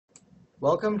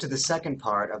Welcome to the second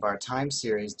part of our time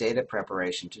series data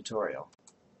preparation tutorial.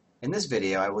 In this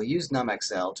video, I will use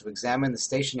NumXL to examine the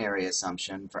stationary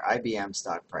assumption for IBM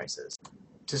stock prices.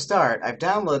 To start, I've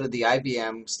downloaded the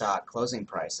IBM stock closing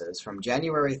prices from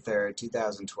January 3rd,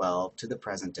 2012 to the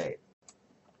present date.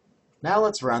 Now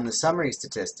let's run the summary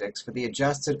statistics for the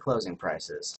adjusted closing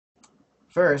prices.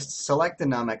 First, select the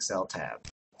NumXL tab.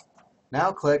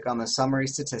 Now click on the Summary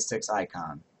Statistics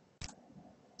icon.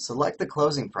 Select the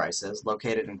closing prices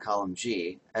located in column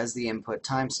G as the input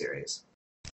time series.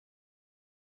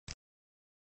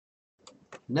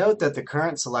 Note that the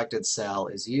current selected cell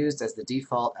is used as the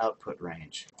default output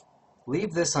range.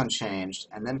 Leave this unchanged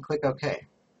and then click OK.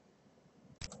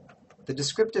 The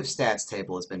descriptive stats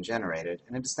table has been generated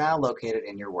and it is now located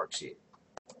in your worksheet.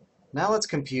 Now let's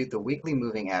compute the weekly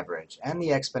moving average and the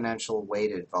exponential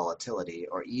weighted volatility,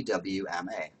 or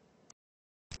EWMA.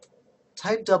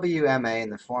 Type WMA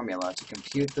in the formula to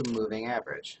compute the moving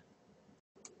average.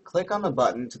 Click on the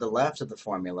button to the left of the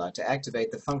formula to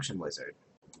activate the function wizard.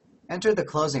 Enter the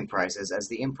closing prices as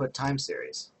the input time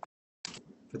series.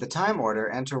 For the time order,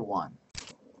 enter 1.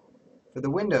 For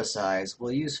the window size,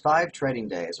 we'll use 5 trading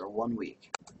days or 1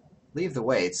 week. Leave the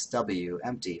weights, W,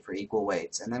 empty for equal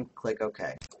weights, and then click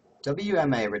OK.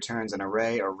 WMA returns an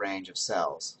array or range of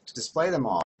cells. To display them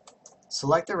all,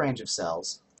 select the range of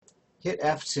cells, hit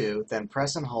F2, then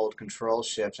press and hold Ctrl,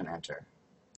 Shift, and Enter.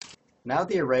 Now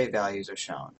the array values are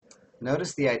shown.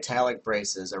 Notice the italic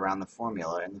braces around the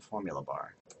formula in the formula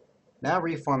bar. Now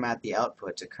reformat the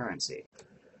output to currency.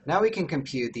 Now we can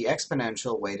compute the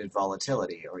exponential weighted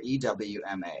volatility, or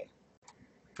EWMA.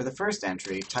 For the first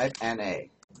entry, type NA.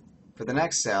 For the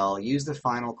next cell, use the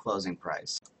final closing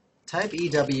price. Type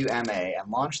EWMA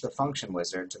and launch the function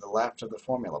wizard to the left of the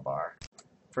formula bar.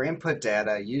 For input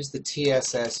data, use the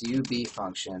TSSUB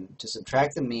function to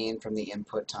subtract the mean from the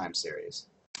input time series.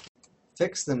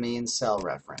 Fix the mean cell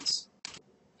reference.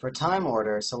 For time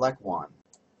order, select 1.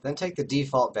 Then take the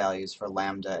default values for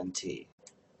lambda and t.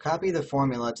 Copy the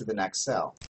formula to the next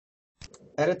cell.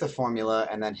 Edit the formula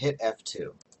and then hit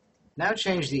F2. Now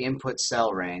change the input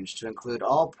cell range to include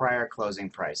all prior closing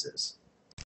prices.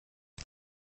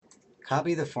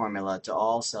 Copy the formula to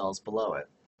all cells below it.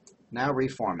 Now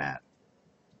reformat.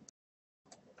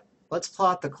 Let's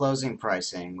plot the closing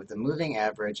pricing with the moving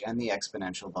average and the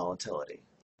exponential volatility.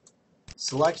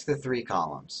 Select the 3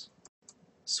 columns.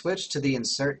 Switch to the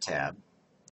Insert tab.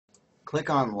 Click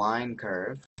on Line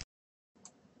Curve.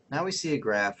 Now we see a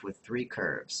graph with 3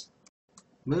 curves.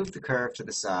 Move the curve to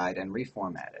the side and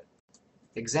reformat it.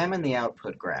 Examine the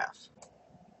output graph.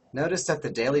 Notice that the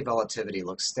daily volatility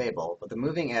looks stable, but the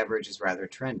moving average is rather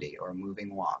trendy, or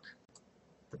moving walk.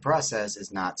 The process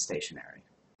is not stationary.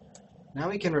 Now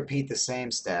we can repeat the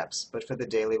same steps, but for the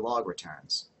daily log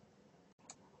returns.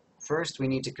 First, we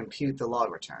need to compute the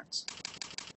log returns.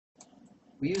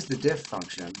 We use the diff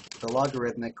function, the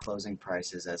logarithmic closing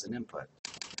prices, as an input.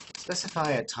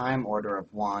 Specify a time order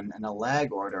of 1 and a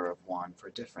lag order of 1 for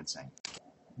differencing.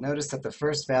 Notice that the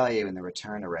first value in the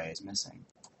return array is missing.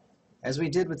 As we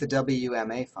did with the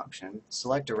WMA function,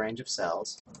 select a range of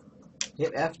cells,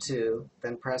 hit F2,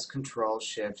 then press Ctrl,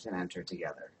 Shift, and Enter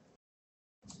together.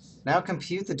 Now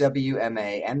compute the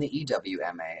WMA and the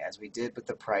EWMA as we did with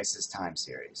the prices time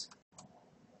series.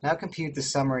 Now compute the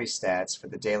summary stats for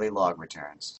the daily log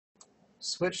returns.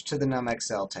 Switch to the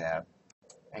NumXL tab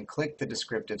and click the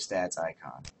descriptive stats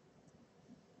icon.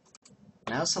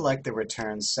 Now select the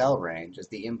return cell range as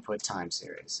the input time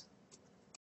series.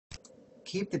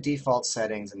 Keep the default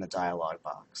settings in the dialog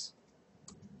box.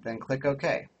 Then click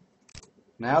OK.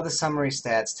 Now the summary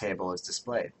stats table is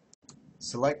displayed.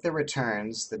 Select the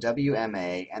returns, the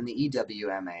WMA, and the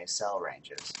EWMA cell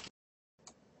ranges.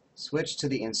 Switch to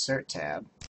the Insert tab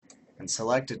and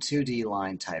select a 2D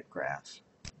line type graph.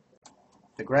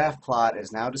 The graph plot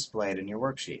is now displayed in your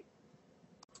worksheet.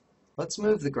 Let's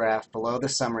move the graph below the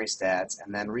summary stats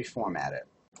and then reformat it.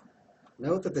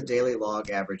 Note that the daily log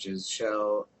averages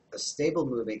show a stable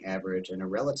moving average and a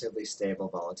relatively stable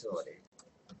volatility.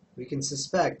 We can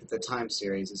suspect that the time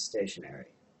series is stationary.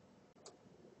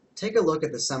 Take a look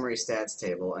at the summary stats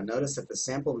table and notice that the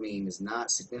sample mean is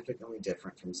not significantly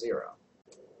different from 0.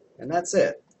 And that's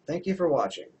it. Thank you for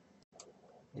watching.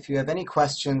 If you have any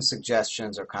questions,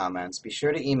 suggestions, or comments, be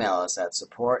sure to email us at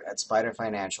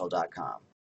support@spiderfinancial.com.